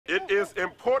It is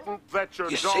important that your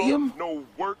dog know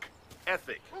work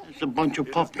ethic. It's a bunch of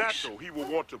puppies. It's natural he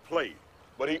will want to play,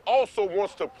 but he also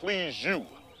wants to please you.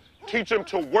 Teach him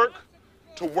to work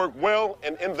well,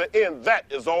 and in the end, that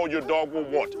is all your dog will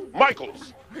want.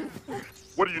 Michaels,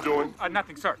 what are you doing?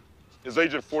 Nothing, sir. Is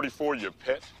Agent 44 your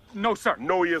pet? No, sir.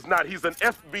 No, he is not. He's an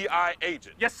FBI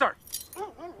agent. Yes, sir.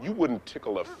 You wouldn't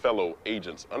tickle a fellow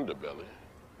agent's underbelly.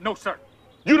 No, sir.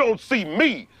 You don't see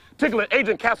me tickling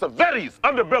Agent Cassavetes's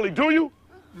underbelly, do you?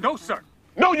 No, sir.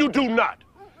 No, you do not.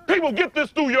 People, get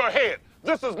this through your head.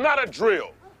 This is not a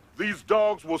drill. These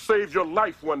dogs will save your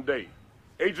life one day.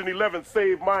 Agent 11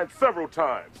 saved mine several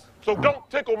times. So don't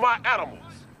tickle my animals.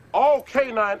 All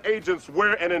canine agents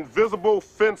wear an invisible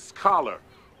fence collar,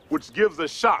 which gives a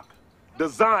shock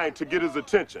designed to get his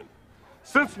attention.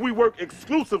 Since we work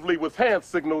exclusively with hand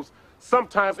signals,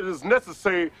 sometimes it is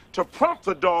necessary to prompt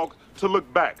the dog to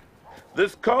look back.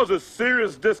 This causes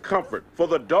serious discomfort. For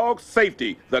the dog's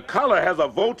safety, the collar has a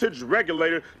voltage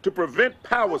regulator to prevent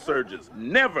power surges.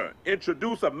 Never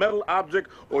introduce a metal object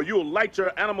or you'll light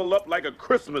your animal up like a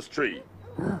Christmas tree.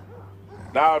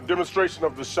 Now, a demonstration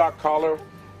of the shock collar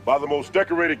by the most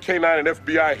decorated canine in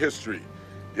FBI history.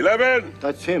 11.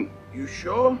 That's him. You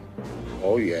sure?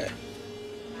 Oh, yeah.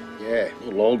 Yeah, a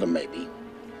little older maybe,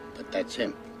 but that's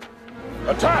him.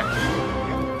 Attack!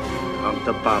 Come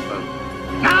to Papa.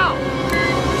 Now!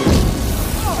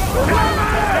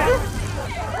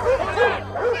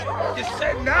 You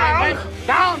said now?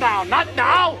 Now, not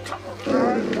now!